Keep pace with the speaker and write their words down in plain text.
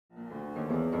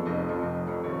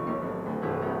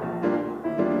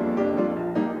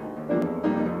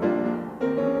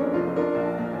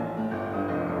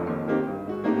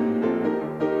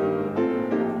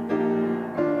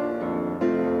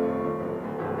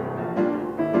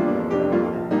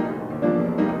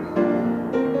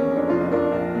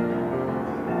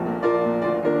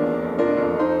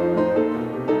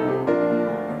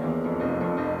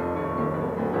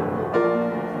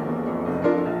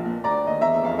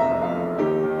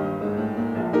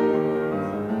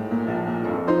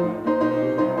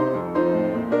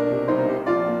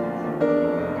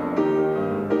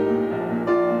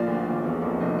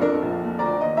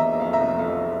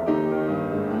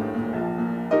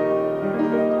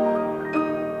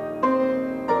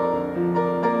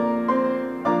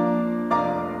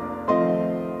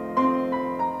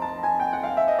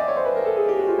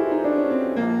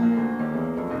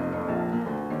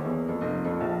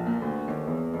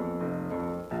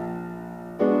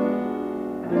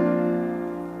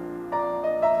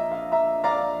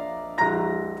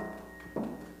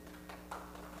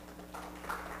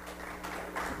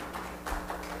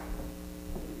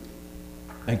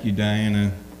Thank you,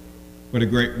 Diana. What a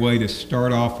great way to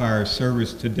start off our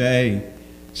service today,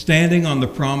 standing on the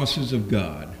promises of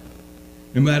God.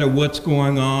 No matter what's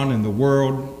going on in the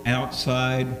world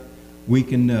outside, we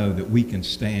can know that we can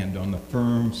stand on the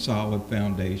firm, solid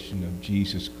foundation of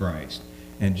Jesus Christ.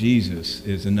 And Jesus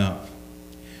is enough.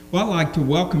 Well, I'd like to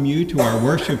welcome you to our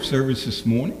worship service this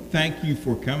morning. Thank you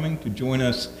for coming to join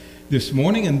us this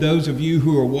morning. And those of you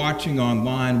who are watching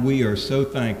online, we are so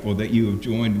thankful that you have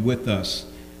joined with us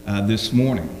this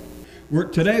morning.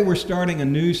 Today we're starting a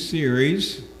new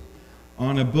series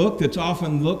on a book that's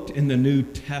often looked in the New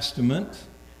Testament.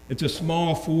 It's a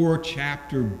small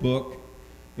 4-chapter book,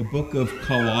 the book of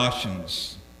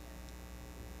Colossians.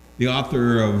 The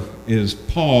author is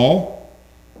Paul,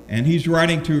 and he's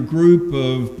writing to a group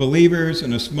of believers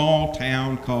in a small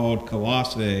town called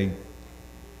Colossae.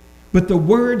 But the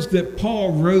words that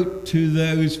Paul wrote to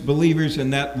those believers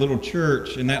in that little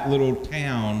church, in that little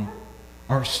town,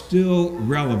 are still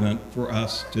relevant for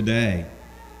us today.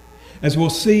 As we'll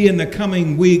see in the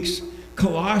coming weeks,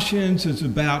 Colossians is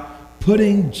about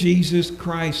putting Jesus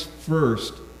Christ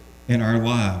first in our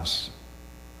lives.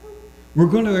 We're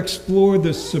going to explore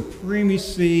the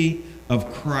supremacy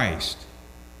of Christ.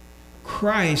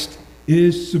 Christ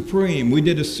is supreme. We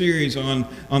did a series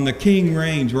on the King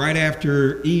reigns right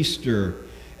after Easter.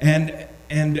 And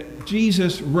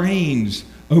Jesus reigns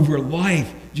over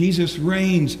life. Jesus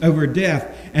reigns over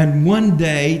death. And one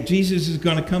day, Jesus is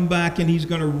going to come back and he's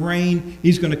going to reign.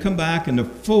 He's going to come back in the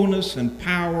fullness and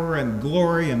power and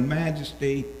glory and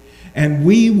majesty. And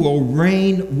we will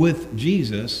reign with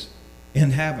Jesus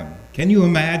in heaven. Can you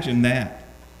imagine that?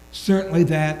 Certainly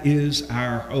that is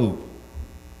our hope.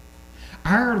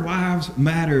 Our lives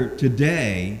matter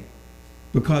today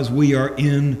because we are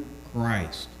in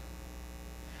Christ.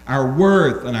 Our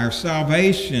worth and our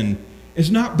salvation is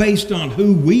not based on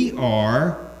who we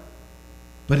are,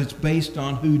 but it's based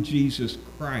on who Jesus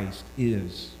Christ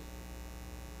is.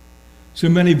 So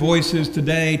many voices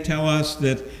today tell us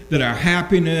that our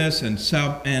happiness and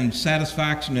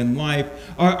satisfaction in life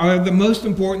are the most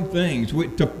important things.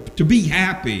 To be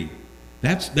happy,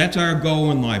 that's our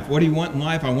goal in life. What do you want in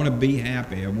life? I want to be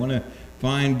happy. I want to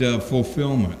find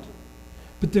fulfillment.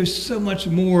 But there's so much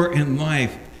more in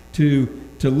life to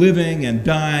living and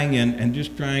dying and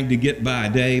just trying to get by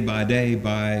day by day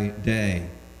by day.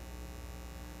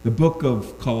 The book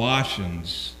of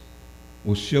Colossians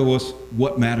will show us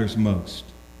what matters most.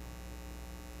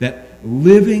 That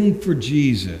living for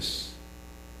Jesus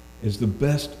is the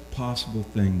best possible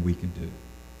thing we can do.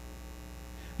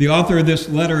 The author of this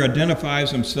letter identifies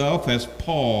himself as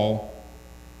Paul,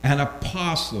 an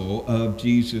apostle of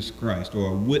Jesus Christ,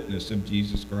 or a witness of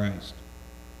Jesus Christ.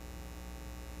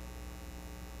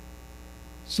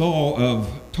 Saul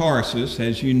of Tarsus,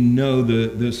 as you know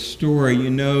the story, you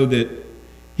know that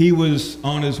he was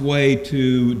on his way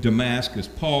to Damascus.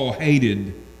 Paul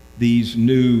hated these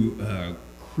new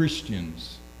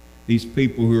Christians, these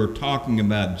people who are talking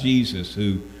about Jesus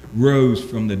who rose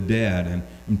from the dead.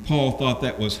 And Paul thought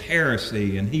that was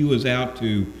heresy, and he was out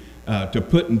to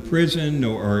put in prison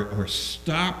or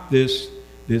stop this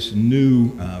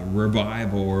new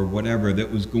revival or whatever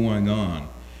that was going on.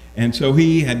 And so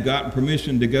he had gotten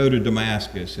permission to go to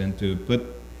Damascus and to put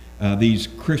these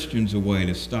Christians away,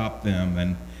 to stop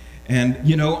them. And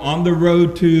you know, on the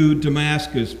road to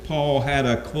Damascus, Paul had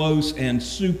a close and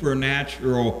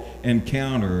supernatural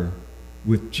encounter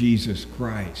with Jesus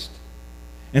Christ.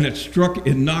 And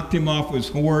it knocked him off his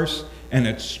horse, and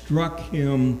it struck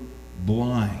him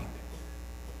blind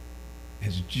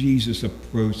as Jesus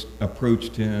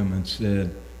approached him and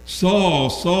said, "Saul,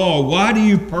 Saul, why do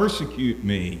you persecute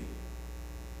me?"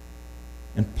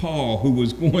 And Paul, who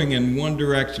was going in one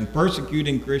direction,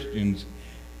 persecuting Christians,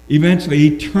 eventually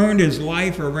he turned his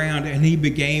life around and he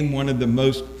became one of the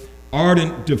most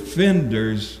ardent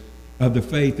defenders of the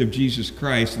faith of Jesus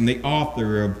Christ and the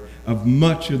author of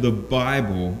much of the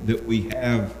Bible that we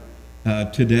have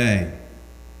today.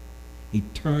 He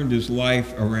turned his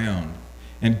life around,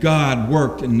 and God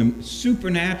worked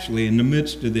supernaturally in the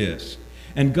midst of this.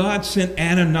 And God sent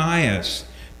Ananias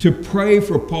to pray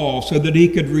for Paul so that he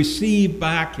could receive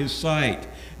back his sight,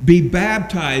 be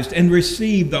baptized, and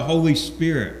receive the Holy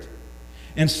Spirit.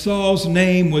 And Saul's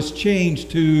name was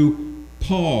changed to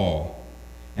Paul,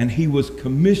 and he was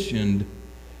commissioned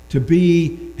to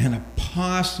be an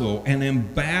apostle, an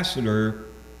ambassador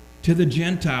to the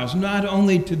Gentiles, not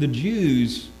only to the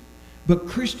Jews, but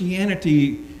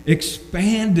Christianity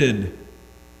expanded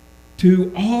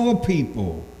to all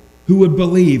people who would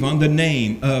believe on the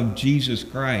name of Jesus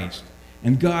Christ.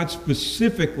 And God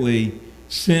specifically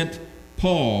sent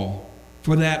Paul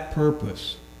for that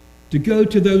purpose. to go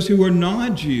to those who are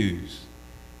non-Jews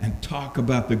and talk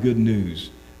about the good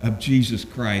news of Jesus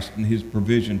Christ and his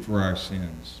provision for our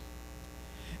sins.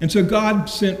 And so God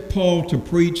sent Paul to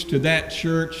preach to that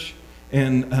church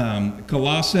in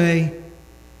Colossae,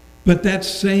 but that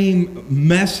same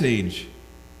message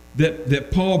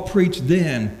that Paul preached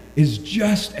then is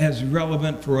just as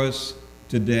relevant for us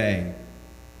today.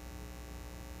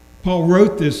 Paul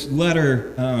wrote this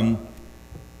letter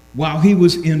while he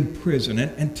was in prison,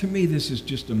 and to me this is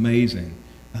just amazing.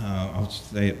 I'll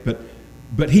say it,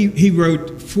 but he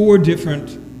wrote 4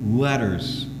 different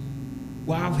letters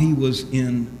while he was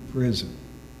in prison.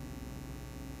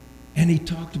 And he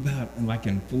talked about, like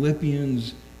in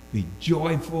Philippians, be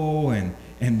joyful and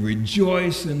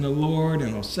rejoice in the Lord.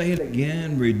 And I'll say it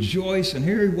again, rejoice. And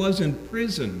here he was in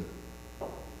prison.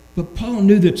 But Paul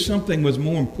knew that something was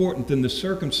more important than the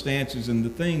circumstances and the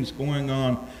things going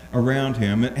on around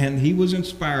him. And he was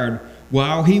inspired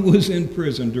while he was in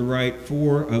prison to write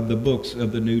 4 of the books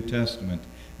of the New Testament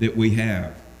that we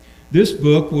have. This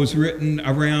book was written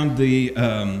around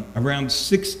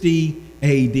 60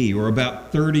 AD, or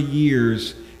about 30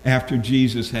 years after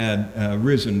Jesus had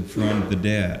risen from the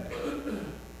dead.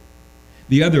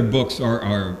 The other books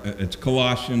it's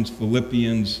Colossians,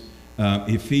 Philippians,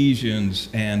 Ephesians,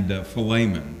 and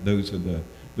Philemon. Those are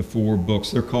the 4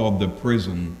 books. They're called the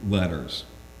prison letters.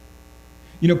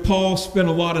 You know, Paul spent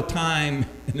a lot of time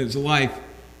in his life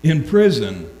in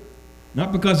prison,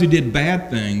 not because he did bad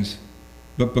things,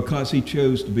 but because he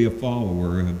chose to be a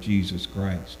follower of Jesus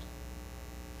Christ.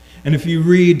 And if you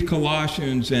read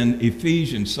Colossians and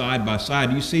Ephesians side by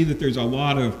side, you see that there's a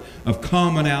lot of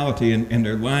commonality in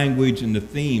their language and the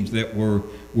themes that were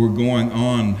going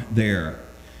on there.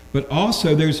 But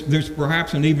also there's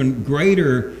perhaps an even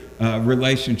greater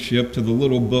relationship to the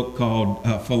little book called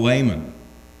Philemon.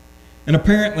 And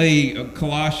apparently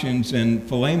Colossians and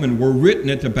Philemon were written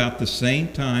at about the same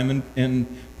time in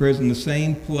prison, the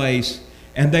same place,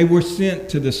 and they were sent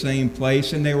to the same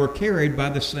place, and they were carried by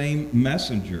the same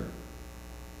messenger.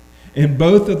 In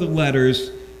both of the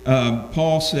letters,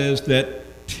 Paul says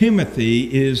that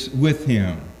Timothy is with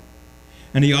him.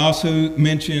 And he also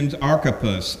mentions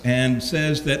Archippus and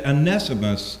says that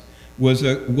Onesimus was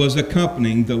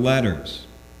accompanying the letters.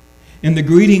 In the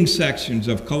greeting sections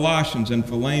of Colossians and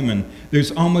Philemon,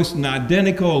 there's almost an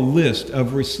identical list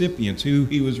of recipients who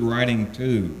he was writing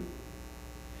to.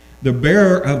 The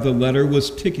bearer of the letter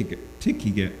was Tychicus,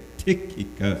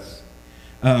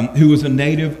 who was a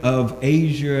native of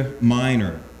Asia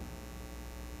Minor.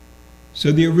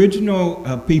 So the original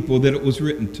people that it was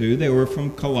written to, they were from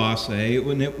Colossae,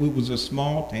 and it was a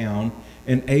small town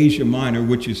in Asia Minor,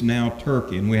 which is now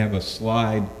Turkey. And we have a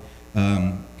slide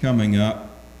coming up.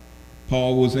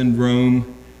 Paul was in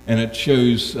Rome, and it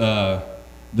shows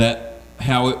that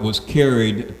how it was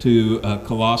carried to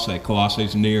Colossae. Colossae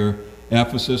is near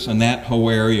Ephesus, and that whole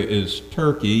area is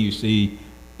Turkey. You see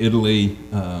Italy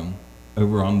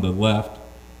over on the left,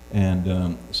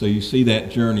 and so you see that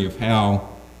journey of how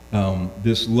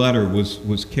this letter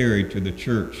was carried to the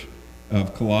church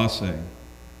of Colossae.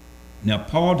 Now,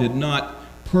 Paul did not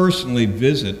personally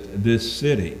visit this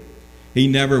city. He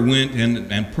never went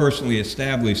and personally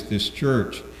established this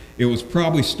church. It was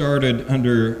probably started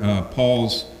under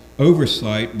Paul's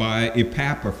oversight by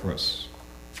Epaphras.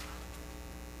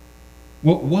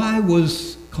 Well, why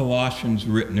was Colossians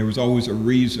written? There was always a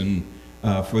reason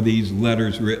for these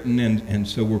letters written, and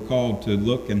so we're called to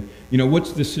look and,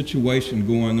 what's the situation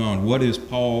going on? What is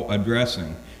Paul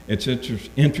addressing? It's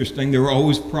interesting. There were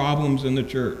always problems in the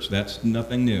church. That's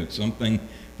nothing new. It's something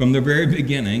from the very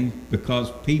beginning, because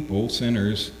people,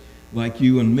 sinners like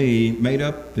you and me, made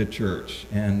up the church,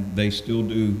 and they still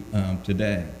do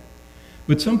today.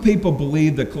 But some people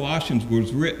believe that Colossians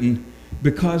was written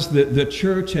because the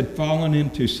church had fallen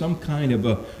into some kind of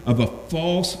a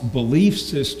false belief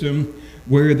system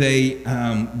where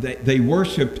they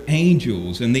worshipped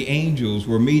angels, and the angels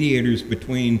were mediators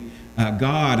between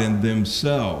God and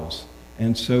themselves.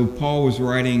 And so Paul was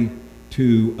writing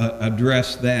to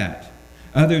address that.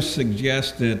 Others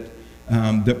suggest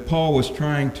that Paul was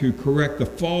trying to correct the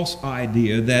false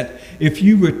idea that if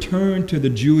you return to the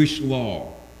Jewish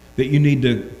law, that you need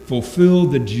to fulfill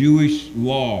the Jewish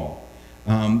law,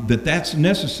 that's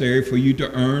necessary for you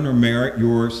to earn or merit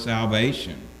your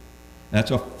salvation.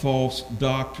 That's a false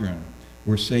doctrine.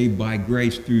 We're saved by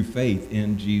grace through faith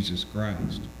in Jesus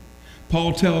Christ.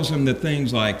 Paul tells them that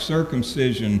things like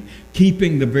circumcision,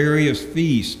 keeping the various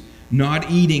feasts,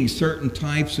 not eating certain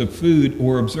types of food,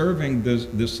 or observing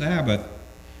the Sabbath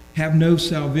have no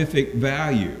salvific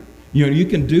value. You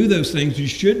can do those things. You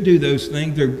should do those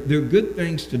things. They're good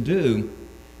things to do,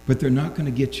 but they're not going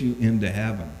to get you into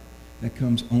heaven. that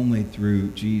comes only through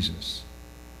Jesus.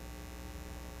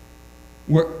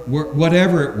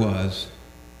 Whatever it was,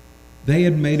 they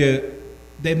had made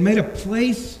a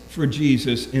place for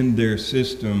Jesus in their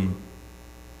system,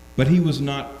 but he was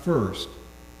not first,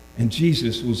 and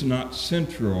Jesus was not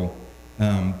central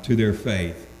to their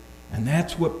faith. And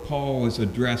that's what Paul is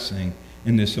addressing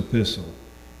in this epistle.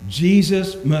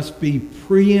 Jesus must be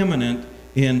preeminent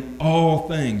in all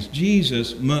things.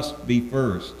 Jesus must be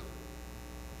first.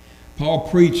 Paul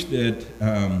preached that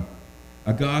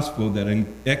a gospel that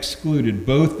excluded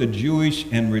both the Jewish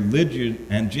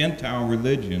and Gentile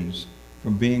religions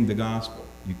from being the gospel.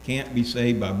 You can't be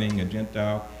saved by being a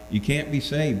Gentile. You can't be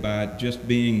saved by just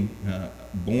being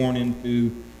born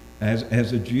into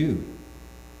as a Jew.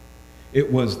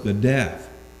 It was the death,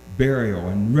 burial,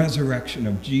 and resurrection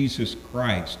of Jesus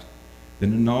Christ that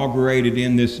inaugurated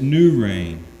in this new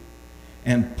reign.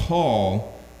 And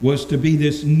Paul was to be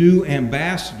this new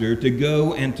ambassador to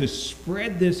go and to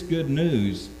spread this good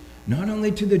news, not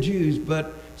only to the Jews,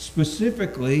 but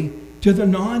specifically to the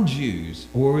non-Jews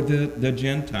or the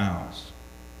Gentiles.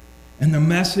 And the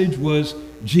message was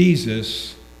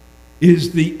Jesus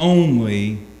is the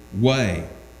only way.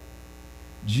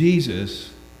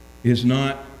 Jesus is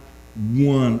not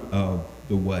one of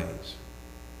the ways.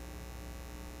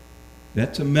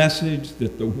 That's a message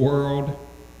that the world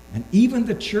and even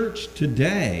the church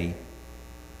today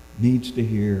needs to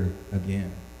hear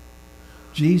again.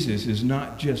 Jesus is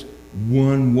not just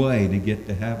one way to get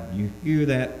to heaven. You hear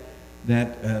that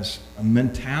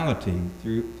mentality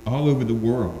through all over the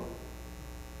world.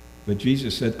 But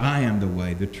Jesus said, I am the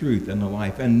way, the truth, and the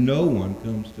life, and no one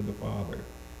comes to the Father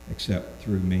except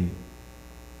through me.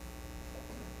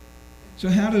 So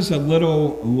how does a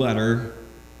little letter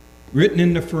written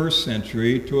in the first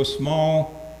century to a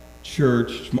small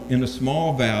church in a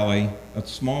small valley, a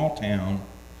small town,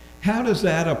 how does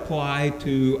that apply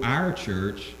to our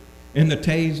church in the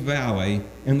Teays Valley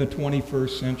in the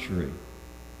 21st century?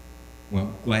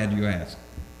 Well, glad you asked.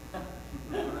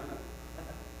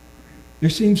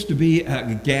 There seems to be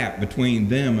a gap between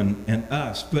them and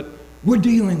us, but we're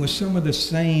dealing with some of the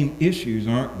same issues,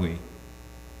 aren't we?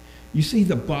 You see,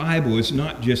 the Bible is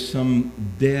not just some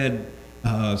dead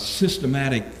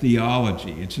systematic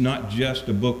theology. It's not just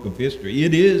a book of history.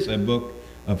 It is a book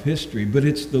of history, but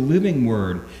it's the living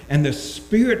Word. And the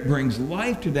Spirit brings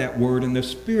life to that Word, and the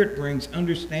Spirit brings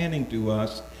understanding to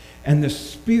us. And the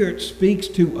Spirit speaks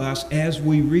to us as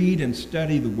we read and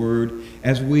study the Word,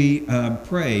 as we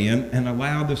pray, and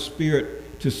allow the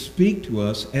Spirit to speak to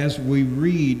us as we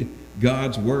read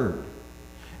God's Word.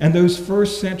 And those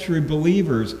first century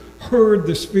believers heard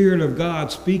the Spirit of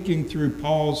God speaking through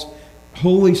Paul's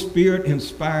Holy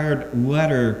Spirit-inspired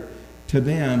letter to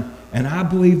them. And I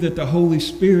believe that the Holy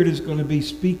Spirit is going to be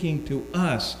speaking to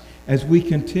us as we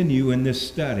continue in this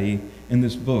study in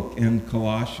this book in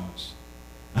Colossians.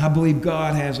 I believe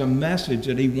God has a message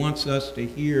that he wants us to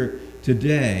hear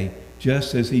today,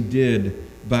 just as he did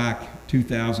back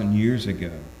 2,000 years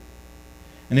ago.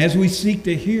 And as we seek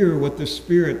to hear what the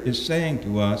Spirit is saying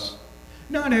to us,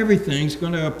 not everything's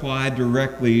going to apply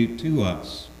directly to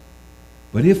us.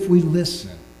 But if we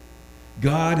listen,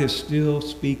 God is still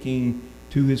speaking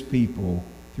to his people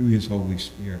through his Holy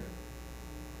Spirit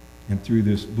and through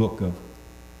this book of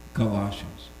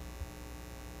Colossians.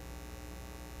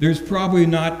 There's probably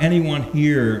not anyone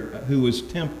here who is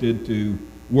tempted to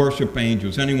worship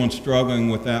angels. Anyone struggling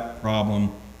with that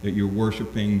problem that you're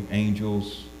worshiping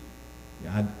angels?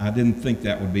 I didn't think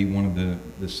that would be one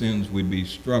of the sins we'd be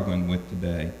struggling with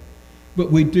today.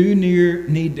 But we do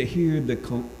need to hear the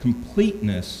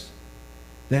completeness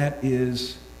that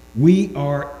is, we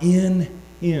are in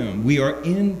him. We are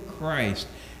in Christ.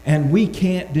 And we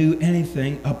can't do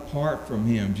anything apart from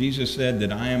him. Jesus said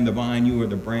that I am the vine, you are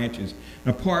the branches.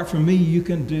 And apart from me, you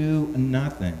can do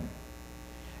nothing.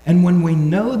 And when we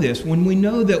know this, when we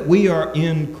know that we are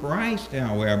in Christ,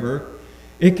 however,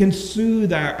 it can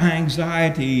soothe our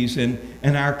anxieties and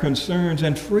our concerns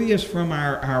and free us from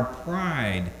our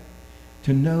pride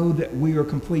to know that we are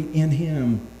complete in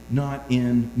him, not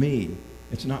in me.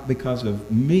 It's not because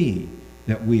of me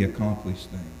that we accomplish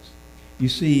things. You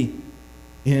see,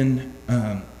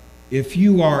 if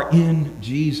you are in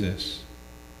Jesus,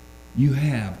 you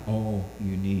have all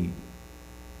you need.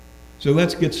 So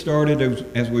let's get started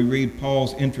as we read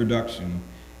Paul's introduction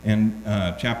in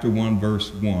chapter 1,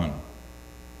 verse 1.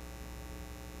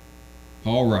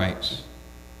 Paul writes,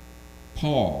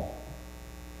 Paul,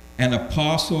 an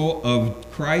apostle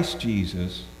of Christ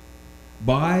Jesus,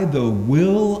 by the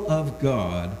will of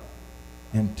God,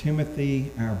 and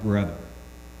Timothy, our brother.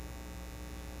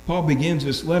 Paul begins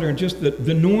this letter in just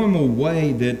the normal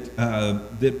way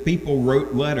that people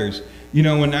wrote letters. You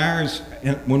know,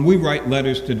 when we write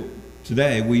letters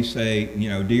today, we say,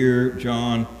 Dear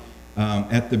John.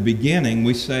 At the beginning,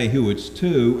 we say who it's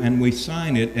to, and we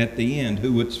sign it at the end,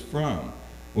 who it's from.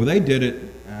 Well, they did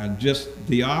it just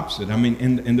the opposite. I mean,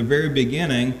 in the very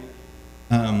beginning,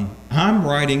 I'm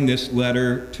writing this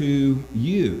letter to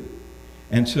you.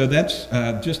 And so that's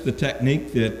just the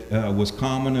technique that was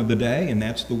common of the day, and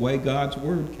that's the way God's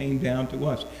Word came down to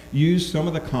us. Use some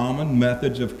of the common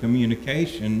methods of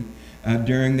communication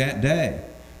during that day.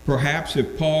 Perhaps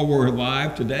if Paul were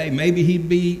alive today, maybe he'd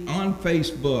be on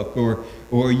Facebook or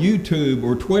YouTube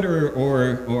or Twitter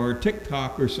or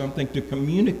TikTok or something to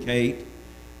communicate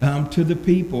to the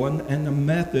people and the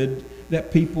method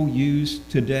that people use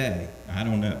today. I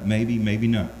don't know, maybe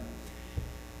not.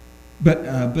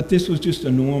 But this was just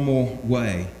a normal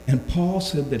way. And Paul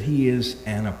said that he is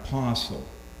an apostle.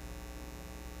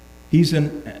 He's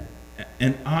an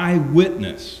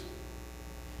eyewitness.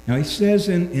 Now he says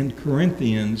in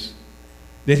Corinthians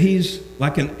that he's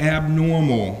like an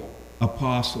abnormal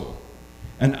apostle.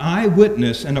 An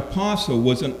eyewitness, an apostle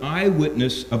was an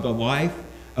eyewitness of the life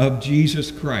of Jesus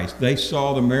Christ. They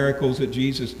saw the miracles that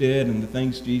Jesus did and the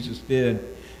things Jesus did.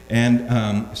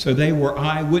 And so they were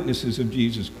eyewitnesses of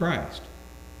Jesus Christ.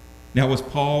 Now, was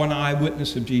Paul an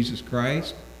eyewitness of Jesus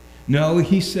Christ? No,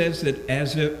 he says that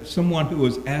as someone who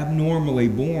was abnormally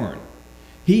born.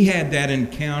 He had that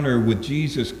encounter with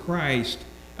Jesus Christ,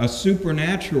 a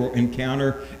supernatural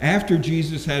encounter, after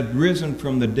Jesus had risen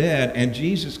from the dead, and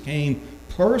Jesus came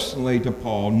personally to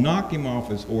Paul, knocked him off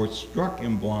his horse, struck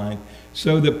him blind,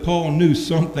 so that Paul knew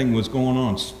something was going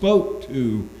on, spoke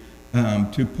to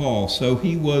Paul. So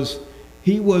he was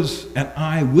an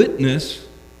eyewitness,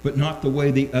 but not the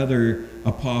way the other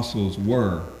apostles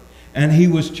were. And he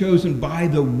was chosen by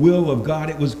the will of God.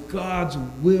 It was God's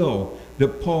will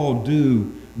that Paul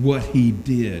do what he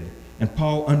did. And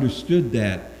Paul understood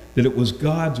that it was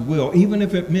God's will. Even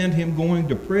if it meant him going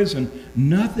to prison,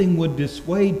 nothing would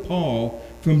dissuade Paul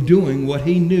from doing what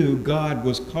he knew God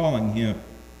was calling him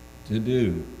to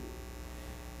do.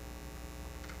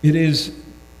 It is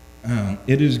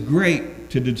great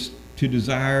to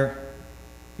desire.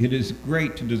 It is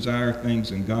great to desire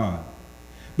things in God.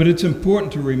 But it's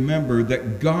important to remember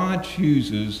that God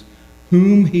chooses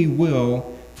whom he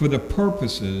will for the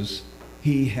purposes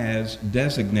he has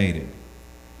designated.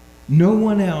 No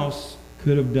one else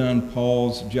could have done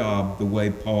Paul's job the way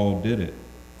Paul did it.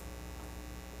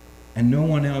 And no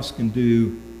one else can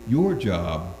do your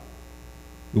job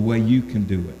the way you can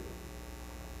do it.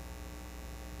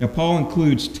 Now, Paul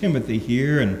includes Timothy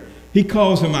here, and he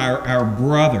calls him our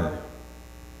brother.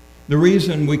 The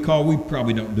reason we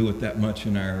probably don't do it that much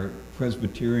in our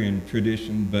Presbyterian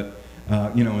tradition, but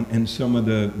in some of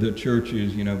the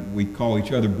churches, we call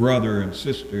each other brother and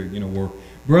sister. We're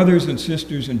brothers and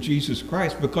sisters in Jesus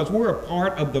Christ because we're a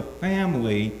part of the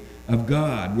family of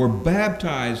God. We're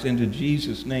baptized into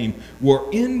Jesus' name. We're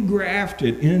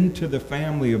engrafted into the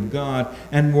family of God,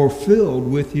 and we're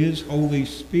filled with his Holy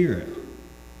Spirit.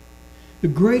 The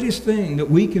greatest thing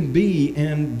that we can be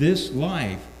in this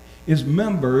life is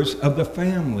members of the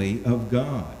family of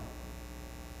God.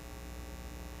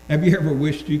 Have you ever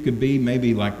wished you could be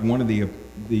maybe like one of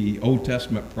the Old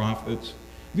Testament prophets?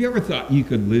 Have you ever thought you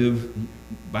could live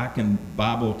back in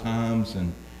Bible times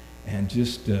and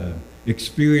just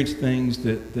experience things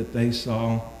that they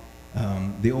saw?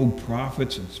 The old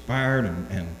prophets inspired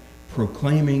and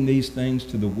proclaiming these things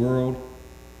to the world.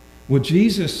 Well,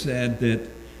 Jesus said that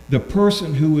the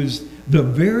person who is the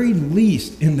very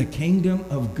least in the kingdom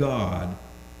of God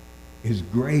is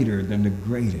greater than the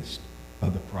greatest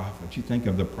of the prophets. You think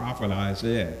of the prophet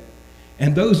Isaiah.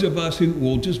 And those of us who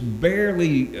will just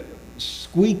barely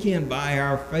squeak in by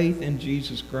our faith in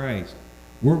Jesus Christ,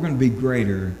 we're going to be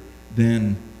greater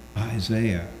than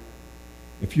Isaiah.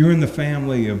 If you're in the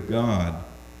family of God,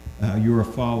 you're a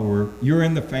follower. You're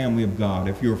in the family of God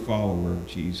if you're a follower of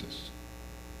Jesus.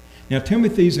 Now,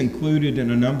 Timothy's included in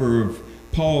a number of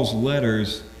Paul's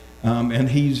letters, and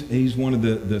he's one of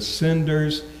the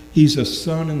senders. He's a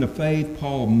son in the faith.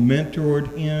 Paul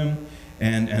mentored him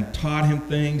and taught him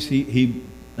things.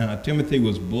 Timothy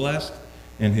was blessed,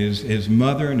 and his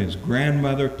mother and his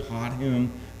grandmother taught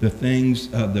him the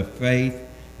things of the faith,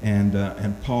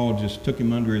 and Paul just took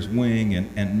him under his wing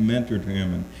and mentored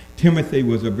him. And Timothy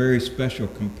was a very special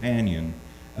companion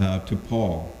to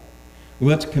Paul.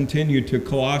 Let's continue to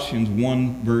Colossians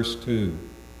 1, verse 2.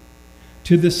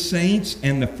 To the saints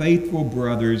and the faithful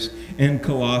brothers in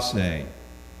Colossae,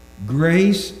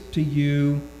 grace to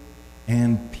you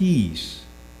and peace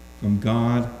from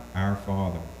God our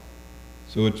Father.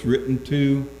 So it's written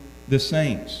to the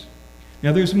saints.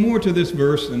 Now there's more to this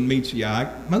verse than meets the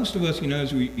eye. Most of us,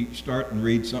 as we start and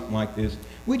read something like this,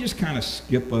 we just kind of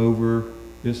skip over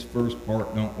this first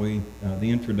part, don't we?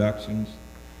 The introductions.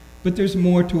 But there's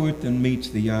more to it than meets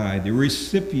the eye. The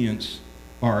recipients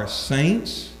are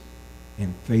saints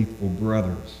and faithful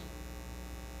brothers.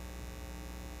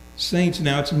 Saints,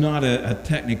 now it's not a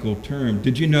technical term.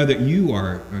 Did you know that you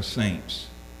are saints?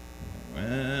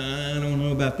 Well, I don't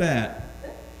know about that.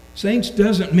 Saints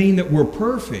doesn't mean that we're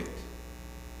perfect.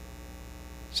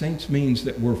 Saints means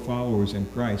that we're followers in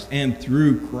Christ. And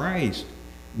through Christ,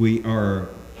 we are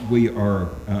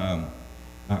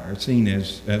seen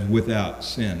as without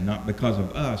sin, not because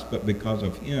of us, but because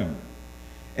of him.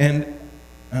 And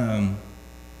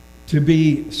to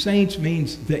be saints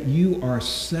means that you are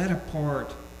set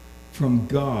apart from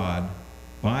God,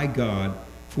 by God,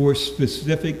 for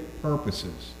specific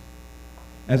purposes.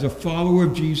 As a follower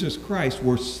of Jesus Christ,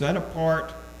 we're set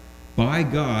apart by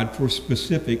God for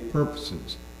specific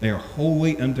purposes. They are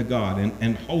holy unto God,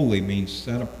 and holy means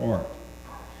set apart.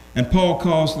 And Paul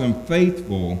calls them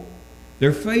faithful.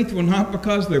 They're faithful not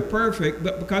because they're perfect,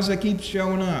 but because they keep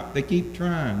showing up. They keep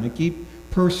trying. They keep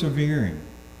persevering.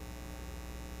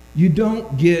 You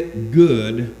don't get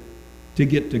good to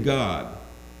get to God.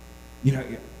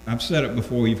 I've said it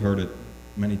before, you've heard it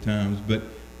many times, but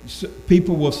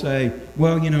people will say,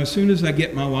 well, as soon as I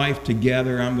get my life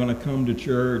together, I'm going to come to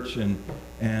church and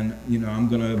I'm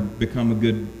going to become a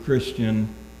good Christian.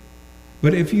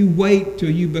 But if you wait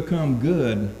till you become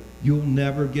good, you'll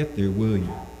never get there, will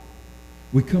you?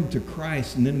 We come to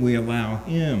Christ and then we allow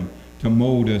him to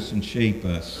mold us and shape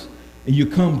us. And you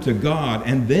come to God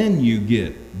and then you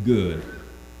get good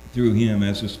through him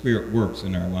as the Spirit works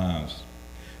in our lives.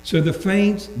 So the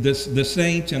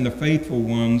saints and the faithful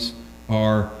ones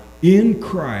are in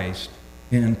Christ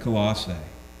in Colossae.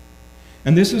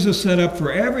 And this is a setup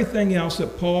for everything else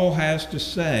that Paul has to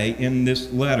say in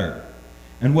this letter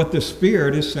and what the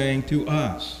Spirit is saying to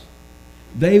us.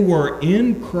 They were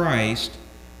in Christ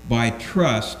by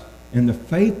trust in the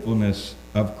faithfulness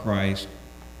of Christ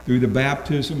through the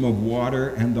baptism of water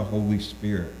and the Holy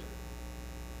Spirit.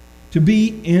 To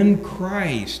be in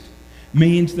Christ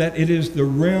means that it is the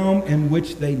realm in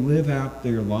which they live out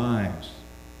their lives.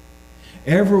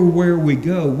 Everywhere we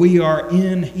go, we are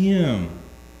in him.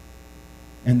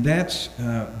 And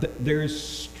there's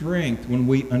strength when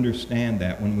we understand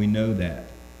that, when we know that.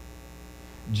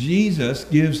 Jesus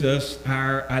gives us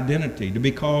our identity. To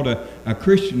be called a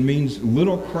Christian means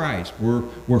little Christ.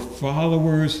 We're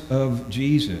followers of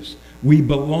Jesus. We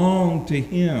belong to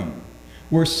him.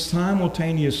 We're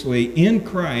simultaneously in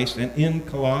Christ and in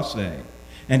Colossae.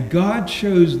 And God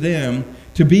chose them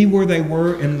to be where they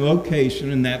were in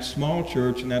location in that small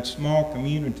church, in that small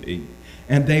community.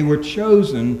 And they were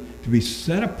chosen to be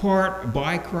set apart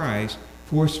by Christ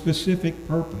for a specific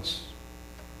purpose.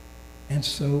 And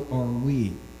so are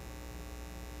we.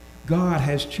 God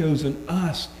has chosen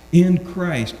us in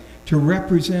Christ to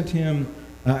represent him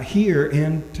here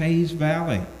in Teays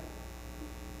Valley.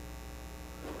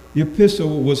 The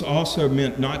epistle was also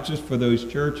meant not just for those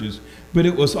churches, but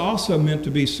it was also meant to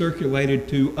be circulated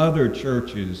to other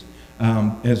churches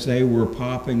as they were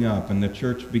popping up and the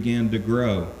church began to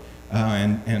grow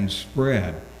and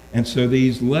spread. And so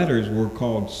these letters were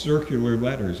called circular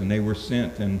letters, and they were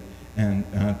sent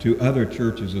to other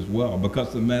churches as well,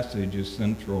 because the message is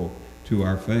central to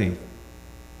our faith.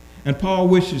 And Paul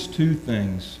wishes two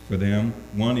things for them.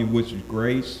 One, he wishes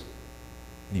grace,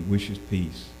 and he wishes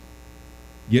peace.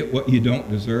 Get what you don't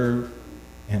deserve,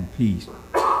 and peace.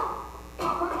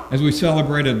 As we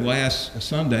celebrated last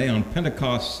Sunday, on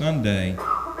Pentecost Sunday,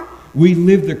 we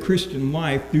live the Christian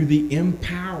life through the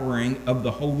empowering of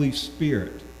the Holy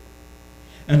Spirit.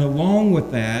 And along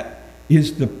with that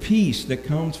is the peace that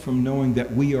comes from knowing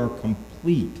that we are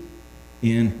complete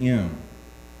in him.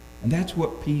 And that's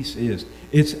what peace is.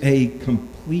 It's a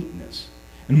completeness.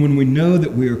 And when we know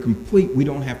that we are complete, we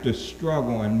don't have to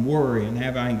struggle and worry and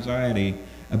have anxiety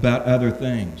about other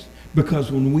things. Because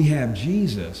when we have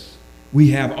Jesus,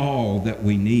 we have all that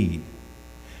we need.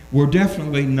 We're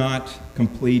definitely not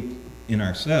complete in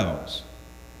ourselves.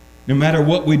 No matter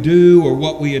what we do or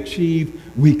what we achieve,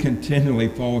 we continually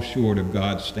fall short of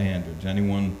God's standards.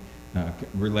 Anyone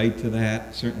relate to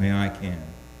that? Certainly I can.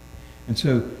 And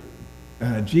so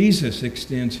Jesus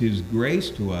extends his grace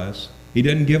to us. He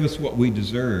doesn't give us what we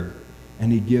deserve,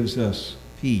 and he gives us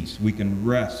peace. We can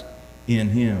rest in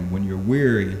him. When you're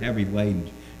weary and heavy laden,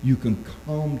 you can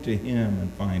come to him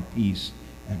and find peace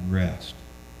and rest.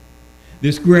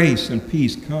 This grace and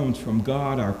peace comes from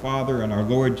God our Father and our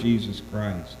Lord Jesus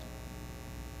Christ.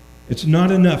 It's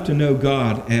not enough to know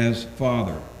God as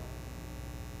Father.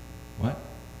 What?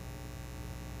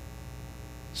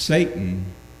 Satan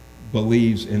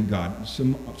believes in God.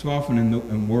 So often in the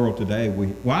world today,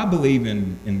 I believe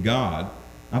in God.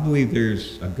 I believe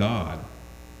there's a God,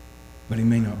 but he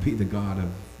may not be the God of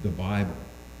the Bible.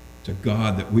 It's a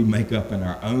God that we make up in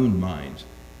our own minds.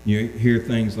 You hear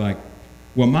things like,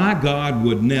 well, my God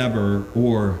would never,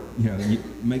 or, you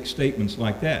make statements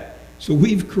like that. So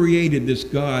we've created this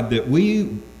God that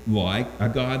we like, a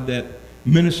God that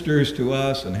ministers to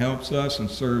us and helps us and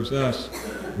serves us,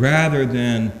 rather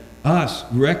than us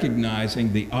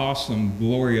recognizing the awesome,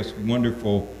 glorious,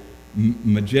 wonderful,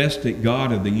 majestic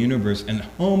God of the universe and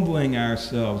humbling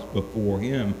ourselves before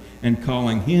him and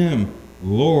calling him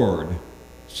Lord,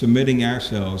 submitting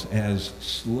ourselves as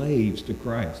slaves to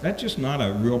Christ. That's just not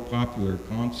a real popular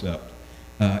concept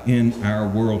in our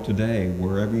world today,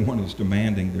 where everyone is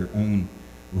demanding their own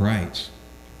rights.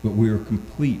 But we are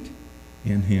complete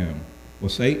in him. Well,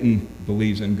 Satan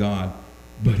believes in God,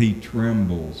 but he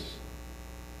trembles.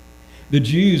 The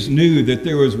Jews knew that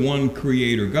there was one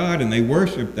creator God, and they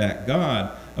worshiped that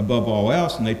God above all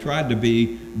else, and they tried to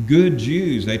be good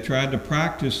Jews. They tried to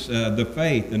practice the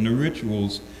faith and the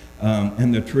rituals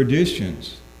and the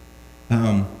traditions.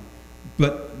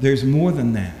 But there's more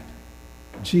than that.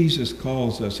 Jesus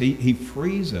calls us. He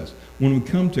frees us. When we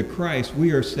come to Christ,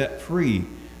 we are set free.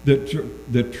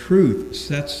 The truth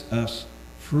sets us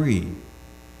free.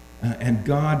 And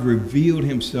God revealed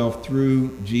himself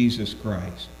through Jesus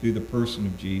Christ, through the person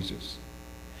of Jesus.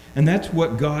 And that's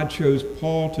what God chose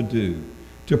Paul to do,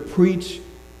 to preach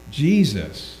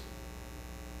Jesus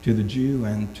to the Jew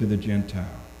and to the Gentile.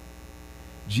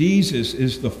 Jesus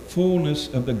is the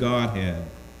fullness of the Godhead,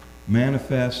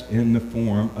 manifest in the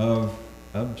form of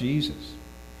Jesus.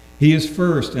 He is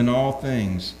first in all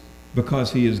things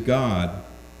because he is God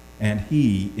and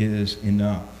he is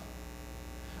enough.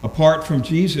 Apart from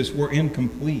Jesus, we're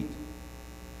incomplete.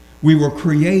 We were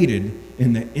created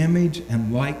in the image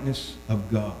and likeness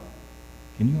of God.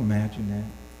 Can you imagine that?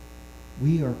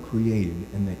 We are created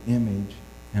in the image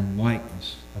and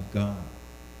likeness of God.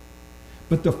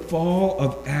 But the fall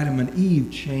of Adam and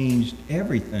Eve changed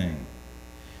everything.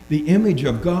 The image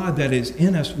of God that is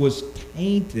in us was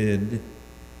tainted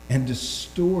and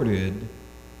distorted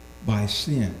by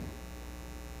sin.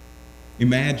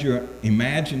 Imagio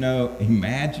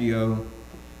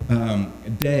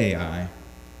Dei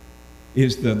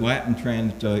is the Latin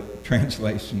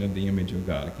translation of the image of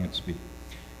God. I can't speak.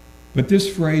 But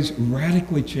this phrase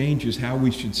radically changes how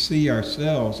we should see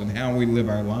ourselves and how we live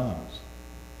our lives.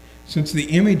 Since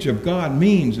the image of God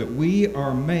means that we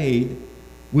are made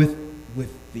with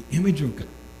the image of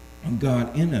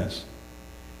God in us,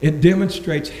 it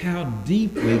demonstrates how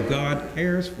deeply God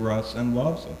cares for us and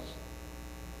loves us.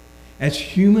 As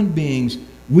human beings,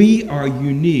 we are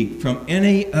unique from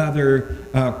any other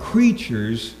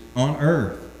creatures on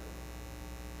earth.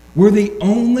 We're the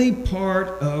only part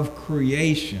of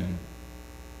creation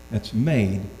that's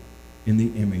made in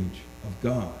the image of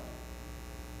God.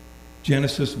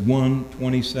 Genesis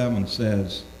 1:27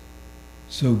 says,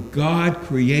 "So God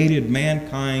created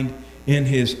mankind in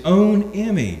his own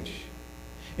image.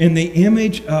 In the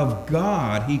image of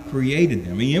God, he created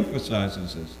them." He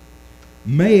emphasizes this.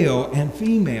 Male and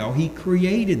female, he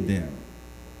created them.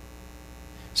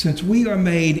 Since we are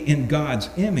made in God's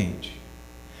image,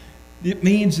 it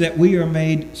means that we are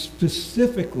made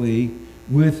specifically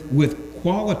with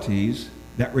qualities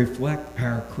that reflect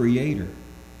our Creator.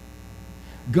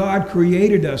 God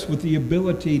created us with the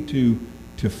ability to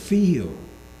feel,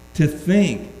 to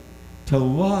think, to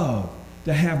love,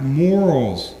 to have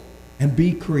morals, and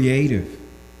be creative.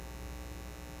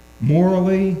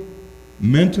 Morally,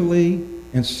 mentally,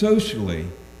 and socially,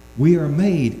 we are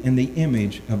made in the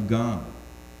image of God.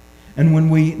 And when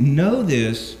we know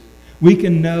this, we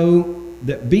can know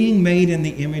that being made in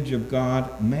the image of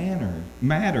God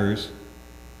matters,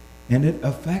 and it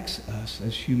affects us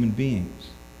as human beings.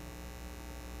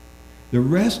 The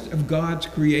rest of God's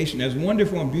creation, as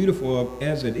wonderful and beautiful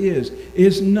as it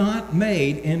is not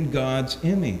made in God's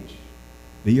image.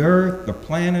 The earth, the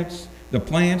planets, the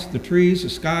plants, the trees, the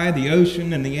sky, the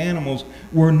ocean, and the animals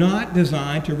were not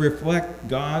designed to reflect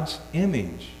God's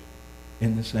image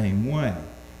in the same way.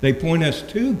 They point us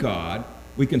to God.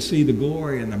 We can see the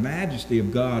glory and the majesty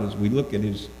of God as we look at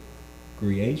his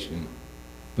creation,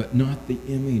 but not the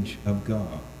image of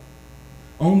God.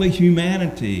 Only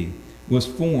humanity was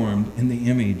formed in the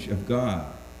image of God.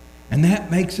 And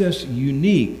that makes us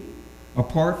unique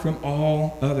apart from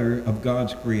all other of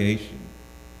God's creation.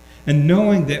 And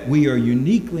knowing that we are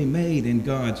uniquely made in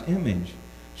God's image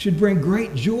should bring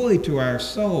great joy to our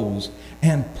souls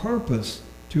and purpose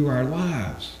to our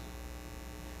lives.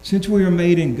 Since we are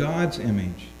made in God's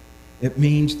image, it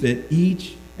means that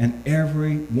each and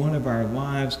every one of our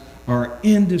lives are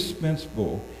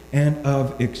indispensable and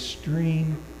of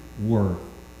extreme worth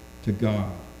to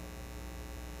God.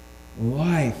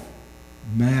 Life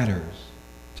matters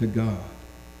to God.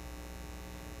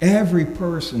 Every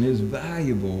person is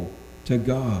valuable to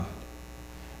God.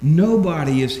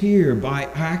 Nobody is here by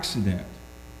accident.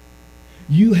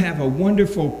 You have a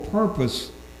wonderful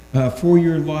purpose for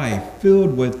your life,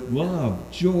 filled with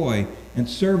love, joy, and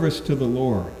service to the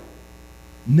Lord.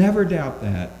 Never doubt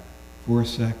that for a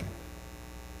second.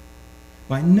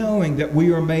 By knowing that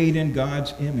we are made in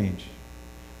God's image,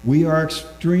 we are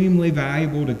extremely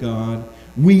valuable to God.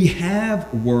 We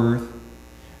have worth,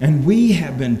 and we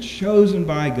have been chosen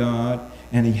by God,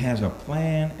 and He has a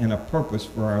plan and a purpose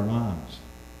for our lives.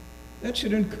 That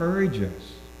should encourage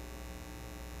us.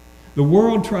 The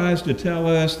world tries to tell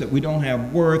us that we don't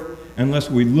have worth unless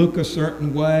we look a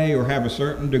certain way or have a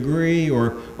certain degree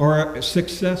or are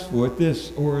successful at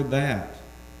this or that.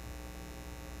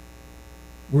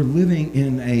 We're living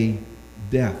in a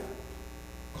death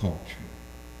culture,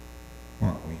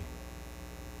 aren't we?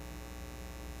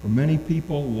 For many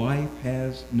people, life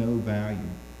has no value.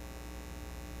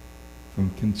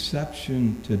 From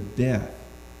conception to death,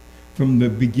 from the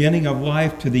beginning of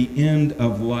life to the end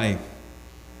of life,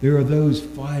 there are those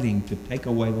fighting to take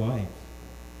away life.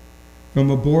 From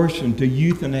abortion to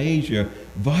euthanasia,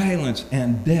 violence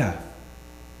and death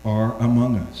are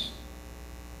among us.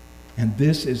 And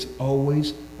this is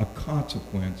always a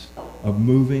consequence of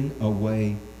moving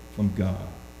away from God.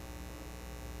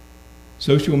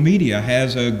 Social media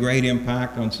has a great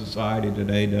impact on society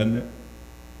today, doesn't it?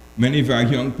 Many of our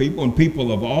young people, and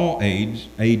people of all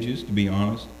ages, to be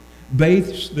honest,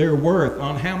 base their worth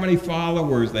on how many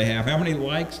followers they have, how many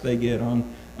likes they get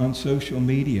on social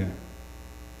media.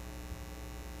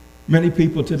 Many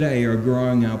people today are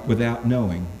growing up without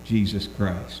knowing Jesus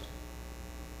Christ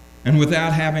and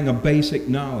without having a basic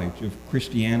knowledge of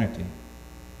Christianity.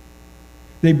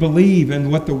 They believe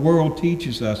in what the world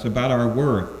teaches us about our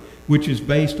worth, which is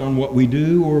based on what we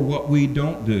do or what we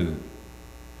don't do.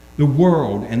 The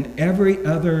world and every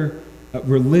other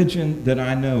religion that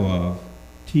I know of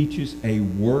teaches a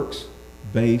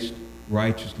works-based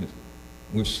righteousness.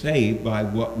 We're saved by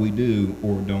what we do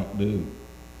or don't do.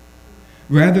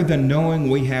 Rather than knowing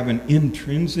we have an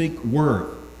intrinsic worth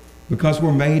because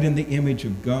we're made in the image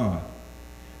of God,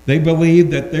 they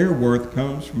believe that their worth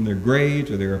comes from their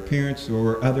grades or their appearance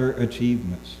or other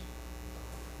achievements.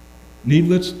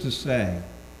 Needless to say,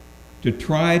 to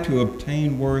try to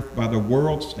obtain worth by the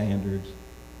world's standards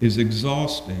is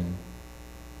exhausting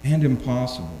and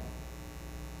impossible.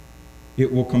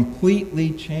 It will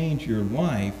completely change your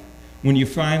life when you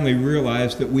finally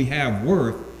realize that we have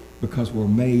worth because we're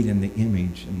made in the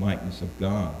image and likeness of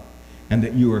God, and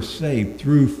that you are saved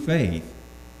through faith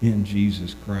in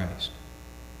Jesus Christ.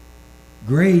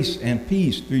 Grace and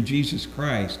peace through Jesus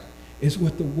Christ is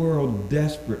what the world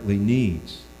desperately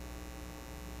needs.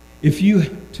 If you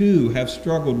too have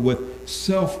struggled with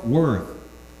self-worth,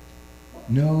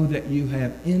 know that you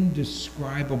have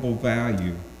indescribable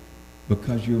value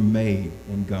because you're made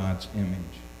in God's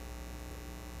image.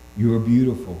 You are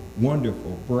beautiful,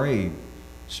 wonderful, brave,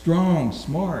 strong,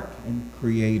 smart, and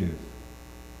creative.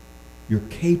 You're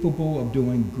capable of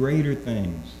doing greater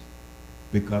things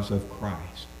because of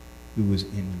Christ who is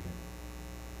in you.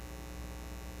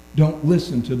 Don't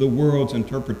listen to the world's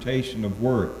interpretation of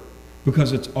worth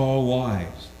because it's all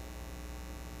lies.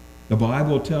 The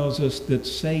Bible tells us that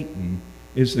Satan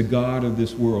is the god of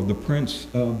this world, the prince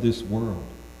of this world.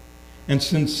 And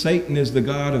since Satan is the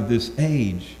god of this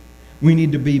age, we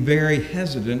need to be very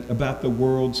hesitant about the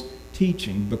world's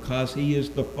teaching because he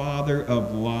is the father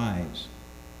of lies.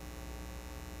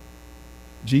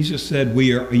 Jesus said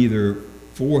we are either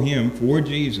for him, for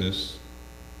Jesus,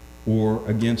 or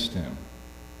against him.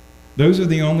 Those are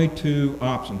the only two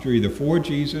options. You're either for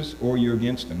Jesus or you're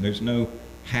against him. There's no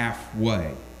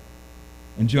halfway.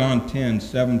 In John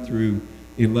 10:7 through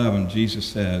 11, Jesus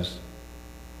says,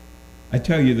 I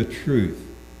tell you the truth.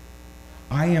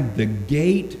 I am the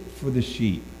gate for the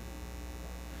sheep.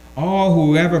 All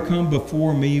who ever come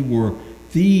before me were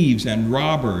thieves and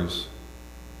robbers,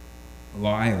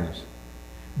 liars.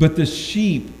 But the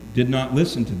sheep did not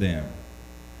listen to them.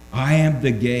 I am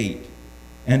the gate,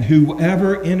 and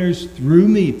whoever enters through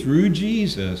me, through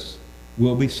Jesus,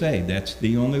 will be saved. That's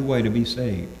the only way to be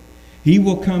saved. He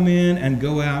will come in and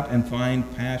go out and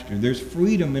find pasture. There's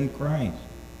freedom in Christ.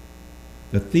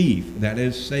 The thief, that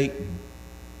is Satan,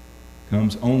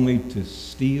 comes only to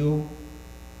steal,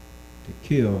 to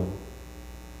kill,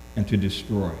 and to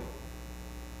destroy.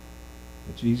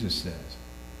 But Jesus says,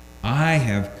 I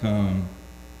have come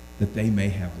that they may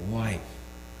have life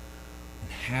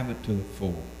and have it to the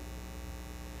full.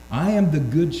 I am the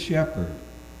good shepherd,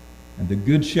 and the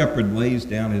good shepherd lays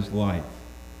down his life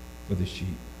for the sheep.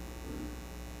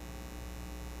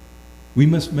 We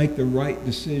must make the right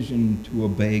decision to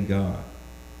obey God.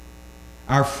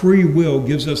 Our free will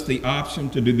gives us the option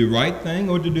to do the right thing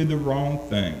or to do the wrong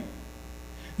thing.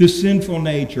 The sinful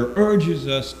nature urges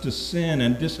us to sin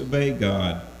and disobey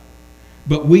God.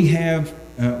 But we have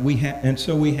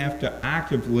to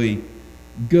actively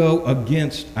go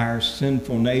against our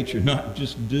sinful nature, not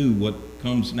just do what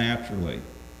comes naturally.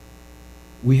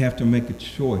 We have to make a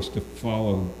choice to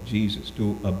follow Jesus,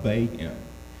 to obey him.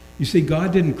 You see,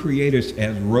 God didn't create us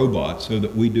as robots so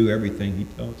that we do everything he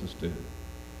tells us to.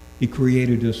 He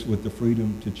created us with the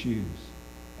freedom to choose.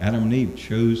 Adam and Eve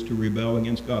chose to rebel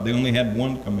against God. They only had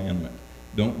one commandment.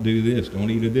 Don't do this.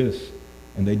 Don't eat of this.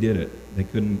 And they did it. They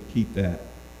couldn't keep that.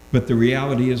 But the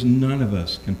reality is none of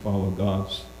us can follow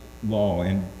God's law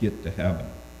and get to heaven.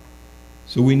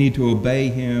 So we need to obey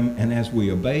him, and as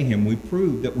we obey him, we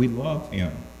prove that we love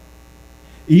him.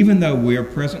 Even though we are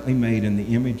presently made in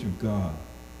the image of God,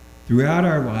 throughout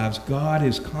our lives, God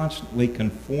is constantly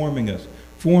conforming us,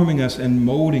 forming us, and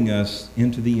molding us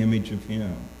into the image of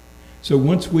him. So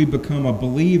once we become a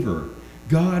believer,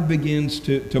 God begins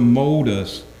to mold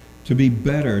us to be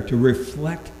better, to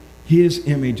reflect his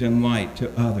image and light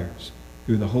to others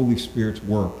through the Holy Spirit's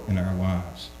work in our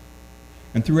lives.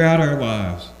 And throughout our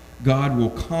lives, God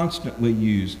will constantly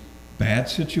use bad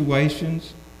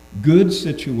situations, good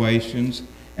situations,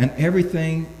 and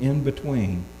everything in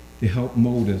between to help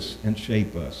mold us and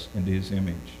shape us into his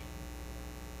image.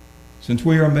 Since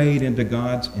we are made into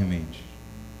God's image,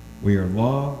 we are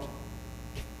loved,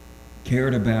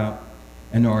 cared about,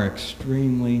 and are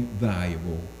extremely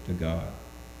valuable to God.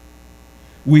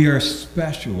 We are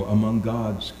special among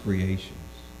God's creations.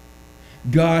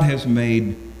 God has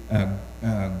made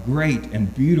great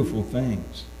and beautiful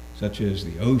things, such as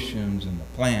the oceans and the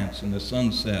plants and the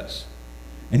sunsets.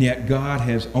 And yet God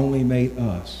has only made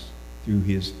us through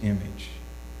his image.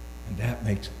 And that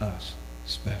makes us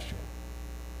special.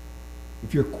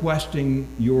 If you're questioning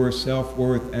your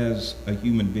self-worth as a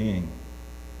human being,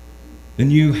 then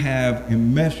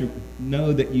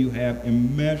know that you have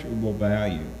immeasurable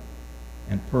value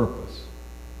and purpose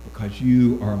because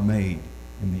you are made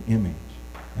in the image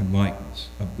and likeness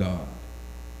of God.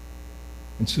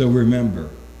 And so remember,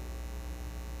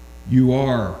 you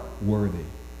are worthy.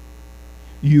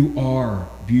 You are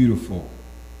beautiful.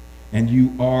 And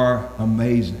you are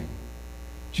amazing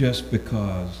just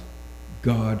because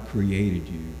God created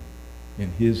you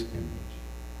in his image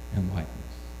and likeness.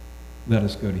 Let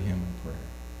us go to him in prayer.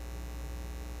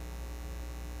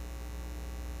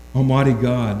 Almighty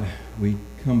God, we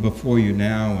come before you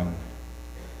now and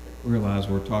realize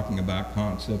we're talking about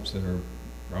concepts that are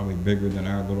probably bigger than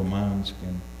our little minds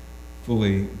can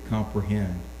fully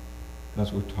comprehend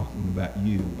because we're talking about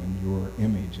you and your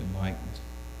image and likeness.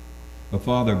 But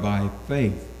Father, by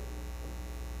faith,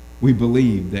 we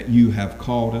believe that you have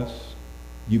called us,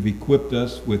 you've equipped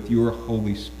us with your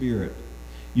Holy Spirit.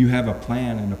 You have a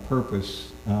plan and a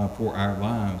purpose for our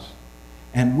lives,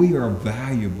 and we are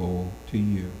valuable to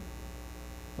you.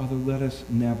 Father, let us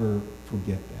never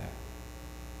forget that.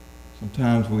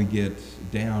 Sometimes we get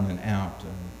down and out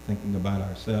thinking about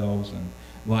ourselves and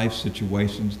life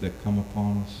situations that come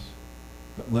upon us.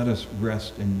 But let us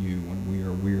rest in you when we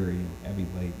are weary and heavy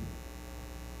laden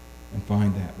and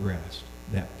find that rest,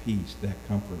 that peace, that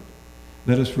comfort.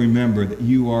 Let us remember that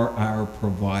you are our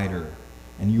provider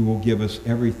and you will give us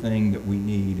everything that we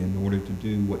need in order to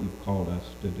do what you've called us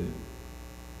to do.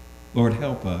 Lord,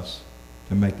 help us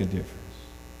to make a difference.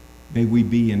 May we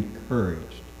be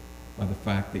encouraged by the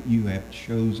fact that you have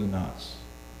chosen us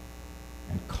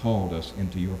and called us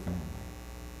into your family.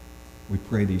 We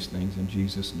pray these things in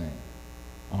Jesus' name.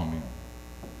 Amen.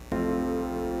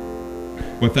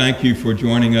 Well, thank you for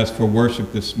joining us for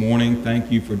worship this morning.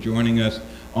 Thank you for joining us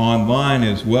online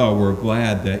as well. We're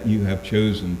glad that you have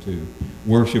chosen to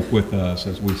worship with us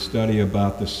as we study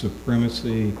about the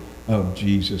supremacy of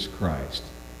Jesus Christ.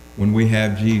 When we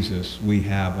have Jesus, we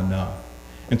have enough.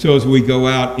 And so as we go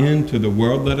out into the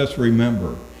world, let us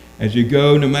remember, as you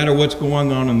go, no matter what's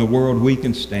going on in the world, we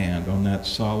can stand on that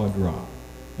solid rock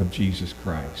of Jesus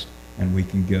Christ. And we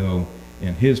can go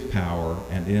in his power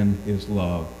and in his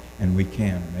love, and we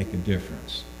can make a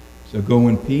difference. So go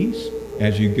in peace.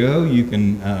 As you go, you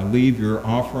can leave your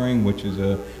offering, which is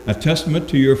a testament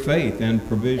to your faith and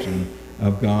provision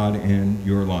of God in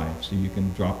your life. So you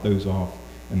can drop those off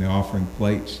and the offering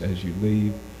plates as you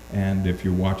leave. And if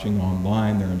you're watching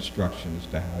online, there are instructions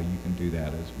to how you can do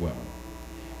that as well.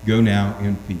 Go now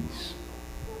in peace.